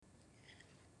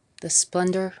The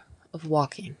splendor of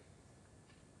walking.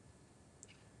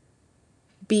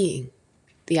 Being,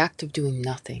 the act of doing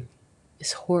nothing,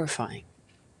 is horrifying.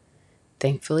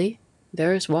 Thankfully,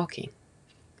 there is walking.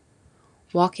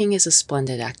 Walking is a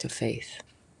splendid act of faith.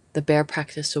 The bare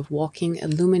practice of walking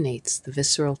illuminates the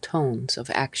visceral tones of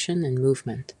action and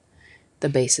movement, the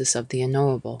basis of the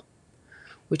unknowable,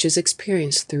 which is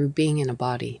experienced through being in a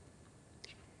body.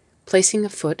 Placing a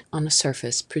foot on a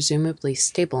surface presumably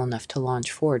stable enough to launch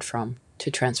forward from,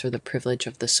 to transfer the privilege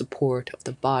of the support of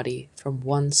the body from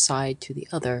one side to the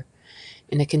other,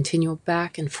 in a continual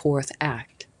back and forth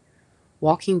act,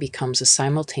 walking becomes a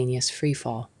simultaneous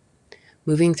freefall,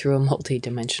 moving through a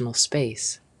multi-dimensional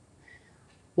space.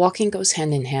 Walking goes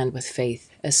hand in hand with faith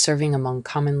as serving among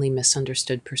commonly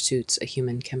misunderstood pursuits a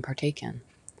human can partake in.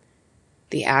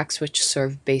 The acts which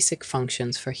serve basic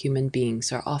functions for human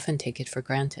beings are often taken for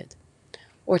granted,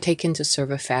 or taken to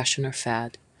serve a fashion or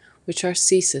fad, which are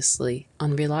ceaselessly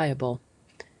unreliable,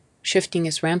 shifting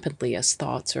as rampantly as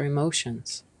thoughts or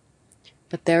emotions.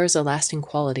 But there is a lasting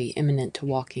quality imminent to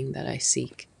walking that I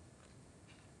seek.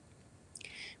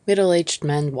 Middle-aged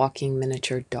men walking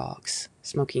miniature dogs,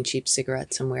 smoking cheap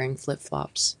cigarettes and wearing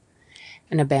flip-flops.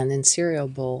 An abandoned cereal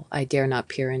bowl I dare not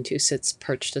peer into sits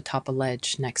perched atop a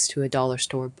ledge next to a dollar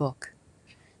store book.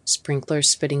 Sprinklers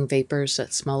spitting vapors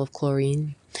that smell of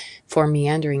chlorine form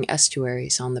meandering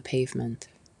estuaries on the pavement.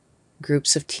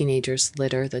 Groups of teenagers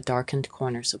litter the darkened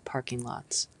corners of parking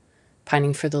lots,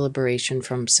 pining for the liberation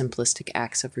from simplistic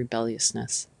acts of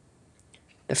rebelliousness.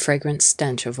 The fragrant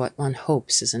stench of what one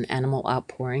hopes is an animal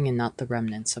outpouring and not the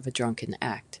remnants of a drunken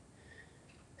act.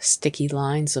 Sticky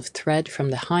lines of thread from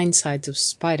the hind sides of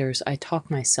spiders I talk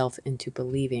myself into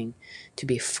believing to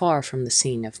be far from the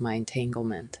scene of my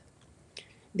entanglement.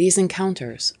 These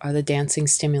encounters are the dancing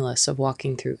stimulus of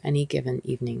walking through any given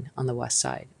evening on the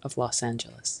Westside of Los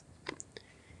Angeles.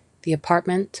 The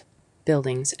apartment,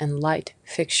 buildings, and light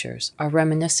fixtures are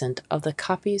reminiscent of the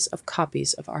copies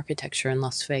of architecture in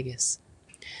Las Vegas.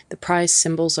 The prized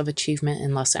symbols of achievement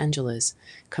in Los Angeles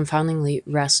confoundingly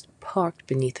rest parked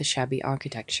beneath the shabby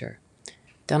architecture,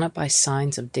 done up by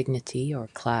signs of dignity or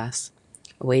class,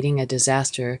 awaiting a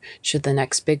disaster should the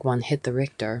next big one hit the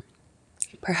Richter.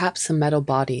 Perhaps the metal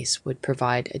bodies would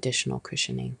provide additional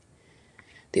cushioning.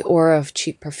 The aura of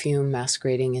cheap perfume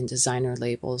masquerading in designer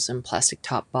labels and plastic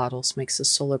top bottles makes the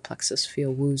solar plexus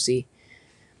feel woozy.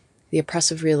 The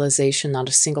oppressive realization not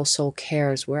a single soul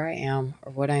cares where I am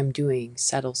or what I am doing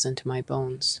settles into my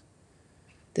bones.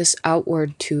 This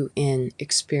outward to in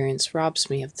experience robs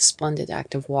me of the splendid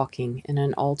act of walking in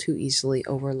an all too easily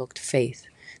overlooked faith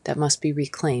that must be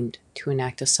reclaimed to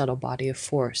enact a subtle body of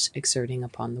force exerting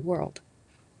upon the world.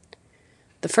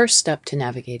 The first step to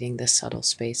navigating this subtle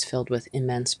space filled with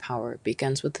immense power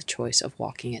begins with the choice of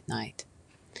walking at night.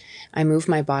 I move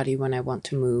my body when I want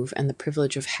to move, and the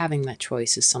privilege of having that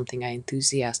choice is something I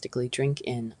enthusiastically drink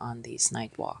in on these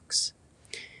night walks.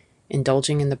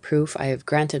 Indulging in the proof I have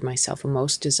granted myself a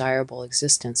most desirable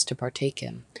existence to partake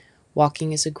in,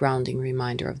 walking is a grounding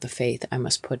reminder of the faith I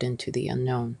must put into the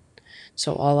unknown,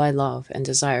 so all I love and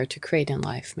desire to create in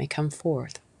life may come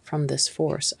forth from this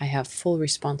force I have full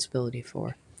responsibility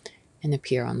for, and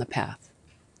appear on the path.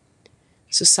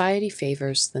 Society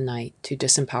favors the night to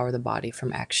disempower the body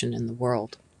from action in the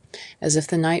world, as if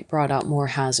the night brought out more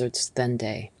hazards than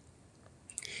day.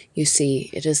 You see,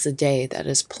 it is the day that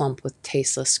is plump with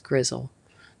tasteless grizzle.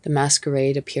 The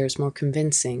masquerade appears more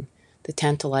convincing, the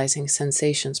tantalizing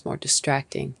sensations more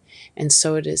distracting, and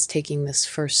so it is taking this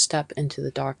first step into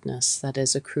the darkness that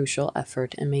is a crucial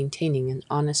effort in maintaining an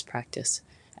honest practice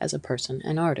as a person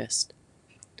and artist.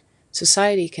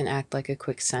 Society can act like a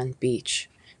quicksand beach,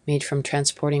 made from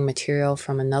transporting material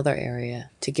from another area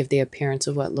to give the appearance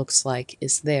of what looks like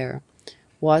is there,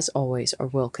 was always, or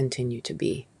will continue to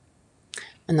be.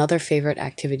 Another favorite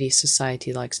activity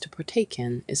society likes to partake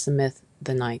in is the myth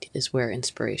the night is where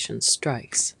inspiration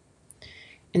strikes.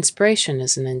 Inspiration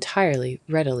is an entirely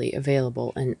readily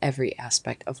available in every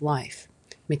aspect of life,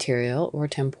 material or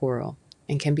temporal,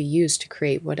 and can be used to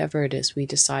create whatever it is we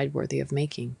decide worthy of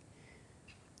making.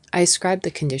 I ascribe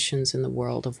the conditions in the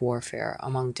world of warfare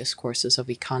among discourses of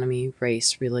economy,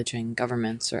 race, religion,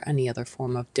 governments, or any other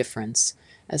form of difference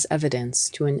as evidence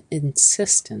to an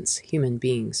insistence human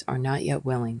beings are not yet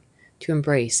willing to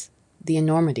embrace the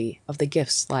enormity of the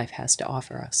gifts life has to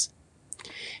offer us.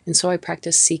 And so I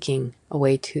practice seeking a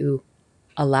way to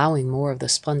allowing more of the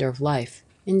splendor of life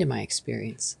into my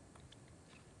experience.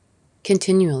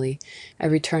 Continually, I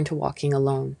return to walking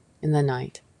alone in the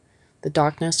night. The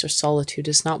darkness or solitude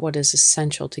is not what is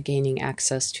essential to gaining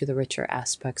access to the richer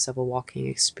aspects of a walking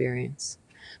experience,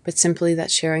 but simply that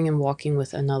sharing and walking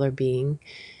with another being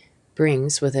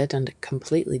brings with it a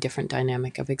completely different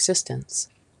dynamic of existence,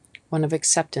 one of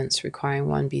acceptance requiring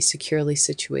one be securely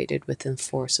situated within the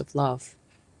force of love.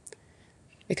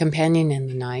 A companion in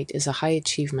the night is a high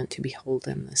achievement to behold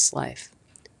in this life,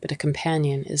 but a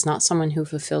companion is not someone who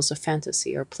fulfills a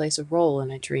fantasy or plays a role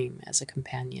in a dream as a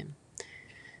companion.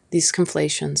 These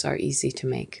conflations are easy to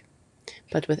make,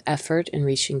 but with effort in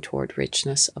reaching toward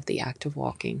richness of the act of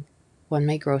walking, one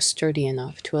may grow sturdy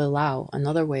enough to allow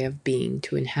another way of being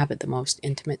to inhabit the most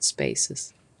intimate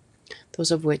spaces,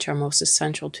 those of which are most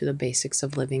essential to the basics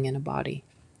of living in a body.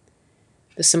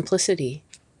 The simplicity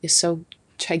is so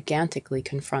gigantically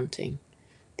confronting,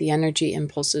 the energy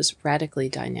impulses radically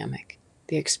dynamic,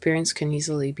 the experience can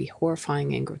easily be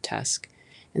horrifying and grotesque,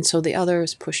 and so the other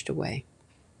is pushed away.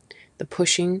 The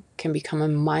pushing can become a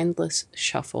mindless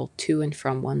shuffle to and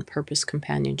from one purpose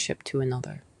companionship to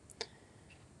another,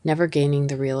 never gaining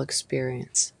the real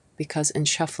experience, because in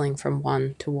shuffling from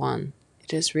one to one,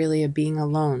 it is really a being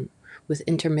alone with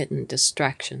intermittent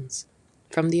distractions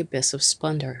from the abyss of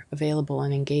splendor available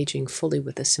and engaging fully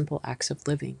with the simple acts of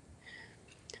living.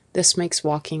 This makes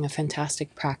walking a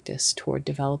fantastic practice toward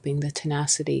developing the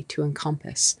tenacity to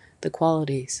encompass the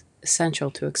qualities essential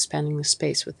to expanding the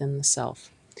space within the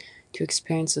self, to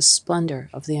experience the splendor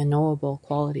of the unknowable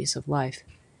qualities of life,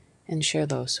 and share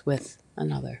those with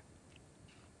another.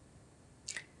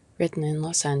 Written in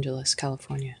Los Angeles,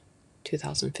 California,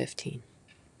 2015.